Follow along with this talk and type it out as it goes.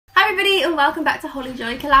Hey and welcome back to Holly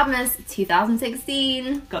Jolly Collabmas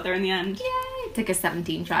 2016. Got there in the end. Yay! Took us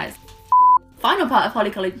 17 tries. Final part of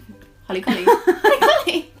Holly Colly. Holly Colly.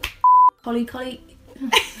 Holly Colly.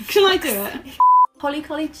 Shall I do it? Holly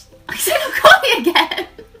Colly. I said Colly again.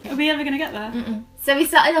 Are we ever going to get there? So we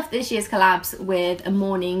started off this year's collabs with a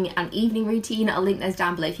morning and evening routine. I'll link those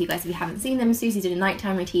down below for you guys if you haven't seen them. Susie did a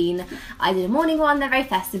nighttime routine. I did a morning one. They're very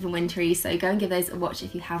festive and wintry, so go and give those a watch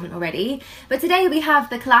if you haven't already. But today we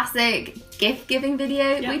have the classic gift giving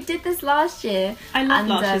video. Yep. We did this last year. I love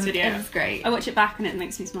last year's video. It was great. I watch it back and it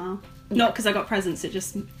makes me smile. Yeah. Not because I got presents, it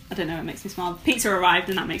just, I don't know, it makes me smile. Pizza arrived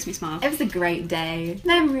and that makes me smile. It was a great day.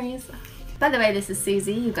 Memories. By the way, this is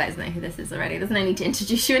Susie. You guys know who this is already. There's no need to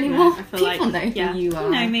introduce you anymore. No, People know who you are. You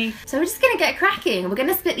know me. So we're just going to get cracking. We're going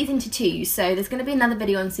to split these into two. So there's going to be another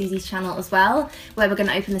video on Susie's channel as well, where we're going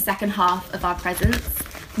to open the second half of our presents.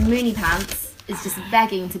 Mooney Pants is just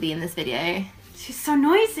begging to be in this video. She's so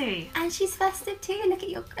noisy. And she's festive too. Look at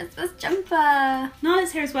your Christmas jumper.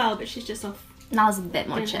 Nala's here as well, but she's just off. Nala's a bit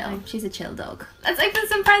more chill. She's a chill dog. Let's open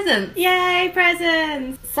some presents. Yay,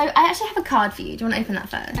 presents. So I actually have a card for you. Do you want to open that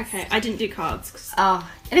first? Okay, I didn't do cards. Oh,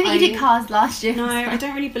 I don't think you did cards last year. No, I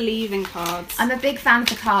don't really believe in cards. I'm a big fan of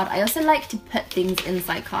the card. I also like to put things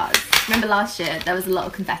inside cards. Remember last year, there was a lot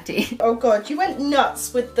of confetti. Oh God, you went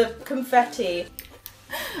nuts with the confetti.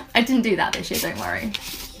 I didn't do that this year, don't worry.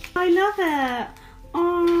 I love it.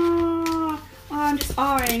 Oh, I'm just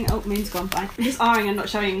R-ing. Oh, Moon's gone, bye. I'm just R-ing and not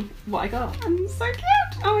showing what I got. I'm so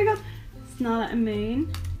cute. Oh my God. It's Nala and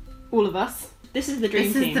Moon. All of us. This is the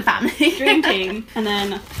dream team. This is the family. Dream team. And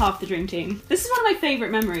then half the dream team. This is one of my favourite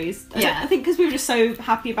memories. Yeah. I think because we were just so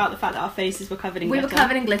happy about the fact that our faces were covered in glitter. We were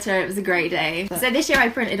covered in glitter. It was a great day. So this year I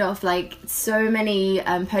printed off like so many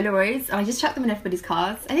Polaroids and I just chucked them in everybody's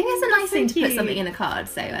cards. I think it's a nice thing to put something in a card.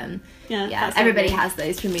 So yeah, everybody has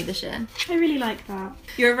those from me this year. I really like that.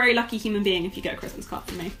 You're a very lucky human being if you get a Christmas card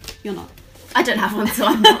from me. You're not. I don't have one, so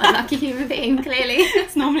I'm not a lucky human being, clearly.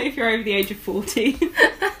 It's normally if you're over the age of 40.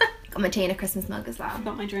 Got my tea in a Christmas mug as well.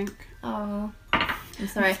 Got my drink. Oh, I'm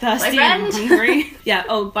sorry. Thirsty and hungry. Yeah,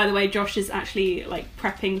 oh, by the way, Josh is actually like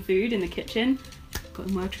prepping food in the kitchen. Got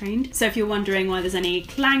him well trained. So if you're wondering why there's any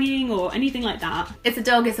clanging or anything like that. It's a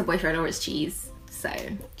dog, it's a boyfriend, or it's cheese. So.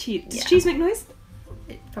 Cheese. Does cheese make noise?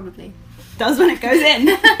 It probably does when it goes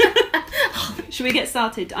in. Should we get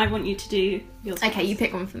started? I want you to do yours Okay, first. you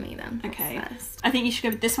pick one for me then. Okay. First. I think you should go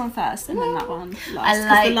with this one first and then that one last. I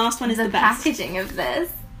like the last one is the best. packaging of this.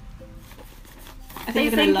 I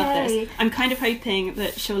think you're going to love this. I'm kind of hoping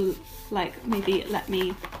that she'll like maybe let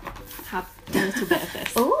me have a little bit of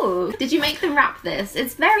this. Oh, did you make them wrap this?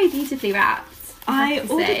 It's very beautifully wrapped. I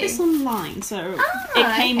ordered this online, so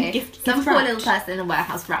it came gift Some poor wrapped. little person in a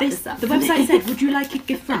warehouse wrapped this up. The website said, would you like it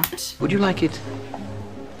gift wrapped? Would you like it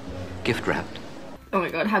gift wrapped? Oh my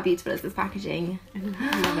God, how beautiful is this packaging? I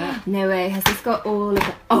love it. No way, has this got all of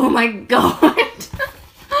it? Oh my God.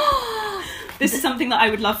 This is something that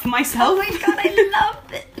I would love for myself. Oh my God, I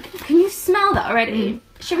love it. Can you smell that already?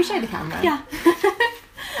 Should we show the camera? Yeah.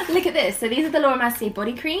 Look at this. So these are the Mercier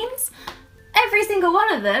body creams. Every single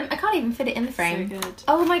one of them. I can't even fit it in the frame. So good.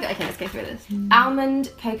 Oh my God. Okay, let's go through this.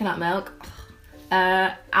 Almond coconut milk.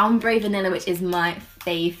 Ombre vanilla, which is my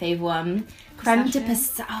fave one. Creme de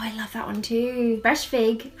pistachio. Oh, I love that one too. Fresh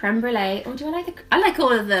fig, creme brulee. Oh, do I like the? I like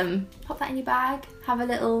all of them. Pop that in your bag. Have a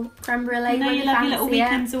little creme brulee. No, you love your little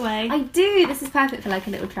weekends away. I do. This is perfect for like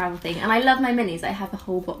a little travel thing. And I love my minis. I have a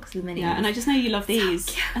whole box of minis. Yeah, and I just know you love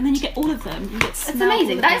these. So and then you get all of them. You get it's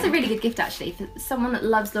amazing. That is a really good gift actually for someone that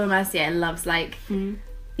loves Laura Mercier and loves like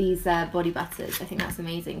these body butters. I think that's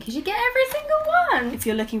amazing because you get every single one. If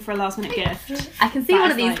you're looking for a last minute gift. I can see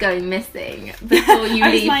one of these going missing before you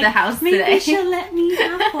leave the house today. Maybe she'll let me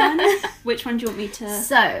have one. Which one do you want me to?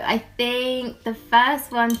 So I think the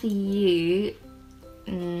first one for you.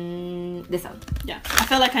 This one. Yeah, I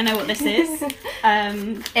feel like I know what this is.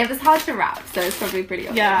 It was hard to wrap, so it's probably pretty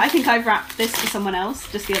obvious. Yeah, I think I've wrapped this for someone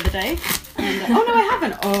else just the other day. And, oh no, I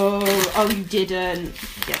haven't. Oh, you didn't.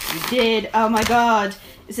 Yes, you did. Oh my God.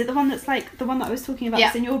 Is it the one that's like the one that I was talking about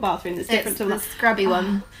that's in your bathroom that's different to the scrubby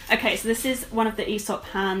one? Okay, so this is one of the Aesop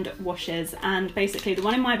hand washes, and basically the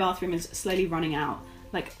one in my bathroom is slowly running out.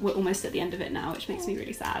 Like we're almost at the end of it now, which makes me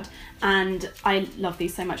really sad. And I love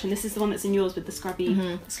these so much. And this is the one that's in yours with the scrubby,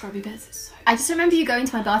 the scrubby bits. It's so I just remember you going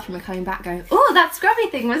to my bathroom and coming back going, oh, that scrubby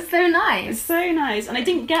thing was so nice. It's so nice. And I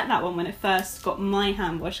didn't get that one when I first got my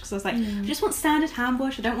hand wash because I was like, I just want standard hand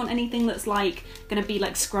wash. I don't want anything that's like going to be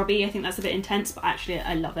like scrubby. I think that's a bit intense, but actually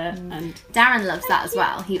I love it. And Darren loves that as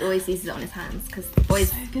well. He always uses it on his hands because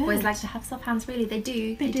boys like to have soft hands. Really, they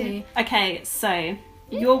do. They do. Okay, so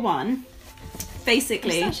your one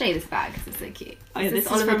basically, I'll show you this bag because it's so cute. Oh yeah, this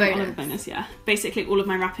is Oliver from Bonus. Oliver Bonus, yeah. Basically all of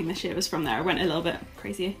my wrapping this year was from there. I went a little bit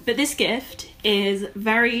crazy. But this gift is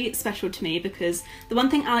very special to me because the one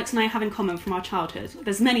thing Alex and I have in common from our childhood,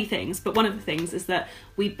 there's many things, but one of the things is that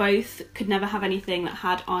we both could never have anything that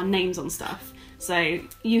had our names on stuff. So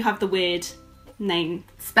you have the weird name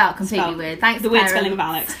Spelled completely weird. Thanks, the weird parents. spelling of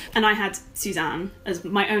Alex, and I had Suzanne as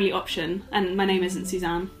my only option, and my name isn't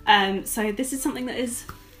Suzanne. So this is something that is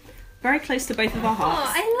very close to both of our Oh,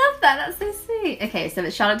 hearts. I love that. That's so sweet. Okay, so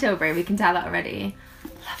it's Charlotte Tilbury. We can tell that already.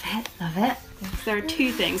 Love it. Love it. There are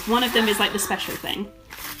two things. One of them is like the special thing.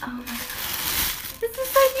 Oh my god. This is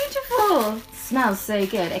so beautiful. Smells so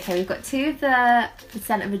good. Okay, we've got two of the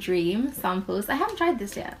Scent of a Dream samples. I haven't tried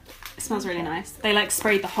this yet. It smells really nice. They like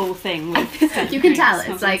sprayed the whole thing with Scent of You can Dream. tell It it's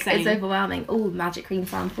smells like insane. it's overwhelming. Oh, magic cream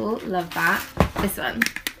sample. Love that. This one.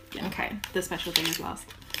 Yeah. Okay. The special thing is last.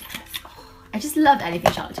 I just love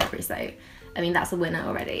anything Charlotte Tilbury, so I mean that's a winner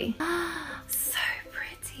already. So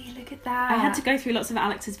pretty. Look at that. I had to go through lots of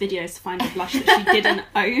Alex's videos to find a blush that she didn't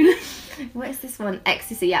own. What is this one?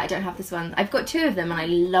 Ecstasy. Yeah, I don't have this one. I've got two of them and I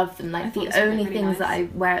love them. Like thought the this would be only really things nice. that I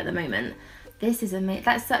wear at the moment. This is amazing.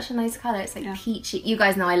 That's such a nice colour. It's like Yeah. peachy. You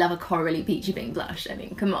guys know I love a corally peachy pink blush. I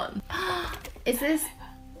mean, come on. Is this?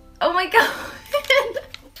 Oh my god.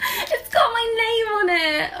 It's got my name on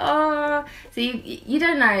it. Oh, so you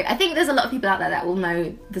don't know. I think there's a lot of people out there that will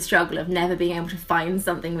know the struggle of never being able to find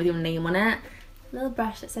something with your name on it. Little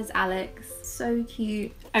brush that says Alex. So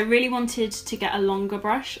cute. I really wanted to get a longer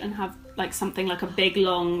brush and have like something like a big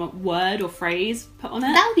long word or phrase put on it.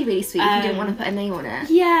 That would be really sweet if you didn't want to put a name on it.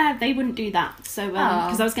 Yeah, they wouldn't do that. So,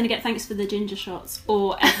 because I was going to get thanks for the ginger shots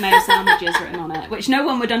or egg mayo sandwiches written on it, which no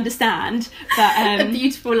one would understand. But A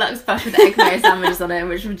beautiful luxe brush with egg mayo sandwiches on it,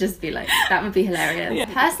 which would just be like, that would be hilarious. Yeah.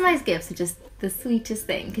 Personalised gifts are just the sweetest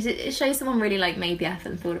thing because it shows someone really like made the effort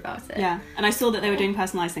and thought about it. yeah, and I saw that they were doing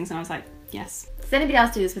personalised things, and I was like, yes. Does anybody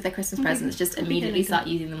else do this with their Christmas presents? Just Completely immediately later. start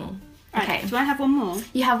using them all. Right, Okay. do I have one more?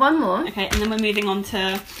 You have one more. Okay, and then we're moving on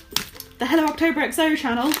to the Hello October XO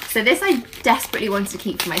channel. So this I desperately wanted to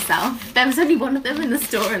keep for myself. There was only one of them in the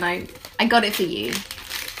store and I got it for you.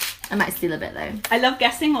 I might steal a bit though. I love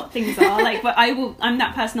guessing what things are, like, but I'm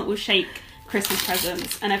that person that will shake Christmas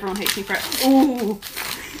presents and everyone hates me for it. Ooh.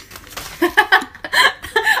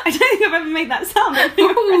 I don't think I've ever made that sound opening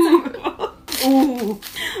a present before. Ooh.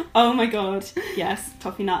 Oh my god. Yes,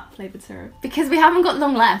 toffee nut flavoured syrup. Because we haven't got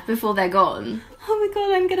long left before they're gone. Oh my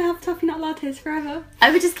god, I'm gonna have toffee nut lattes forever.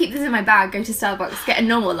 I would just keep this in my bag, go to Starbucks, get a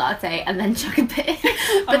normal latte and then chuck a bit.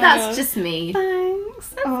 But my that's God. just me.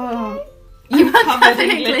 Thanks. Oh. You I'm are covered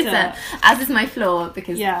in glitter. glitter, as is my floor,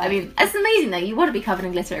 because, Yeah. I mean, it's amazing though, you want to be covered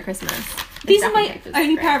in glitter at Christmas. These It's are my definitely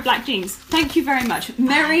only great. pair of black jeans. Thank you very much.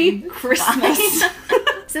 Merry Christmas.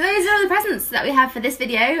 So those are all the presents that we have for this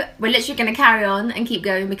video. We're literally going to carry on and keep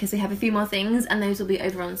going because we have a few more things and those will be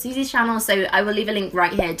over on Susie's channel. So I will leave a link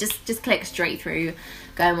right here. Just click straight through,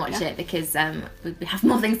 go and watch it because we have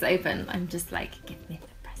more things to open. I'm just like, give me the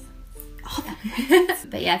presents.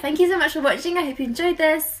 But yeah, thank you so much for watching. I hope you enjoyed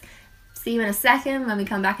this. See you in a second when we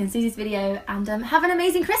come back in Susie's video and have an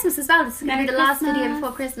amazing Christmas as well. This is going to be the last video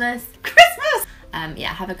before Christmas. Christmas!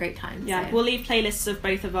 Yeah, have a great time. Yeah, so. we'll leave playlists of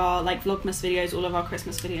both of our like Vlogmas videos, all of our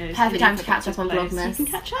Christmas videos. Perfect in time the to catch up on below, so Vlogmas. you can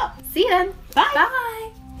catch up. See you then. Bye.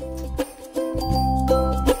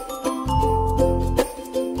 Bye.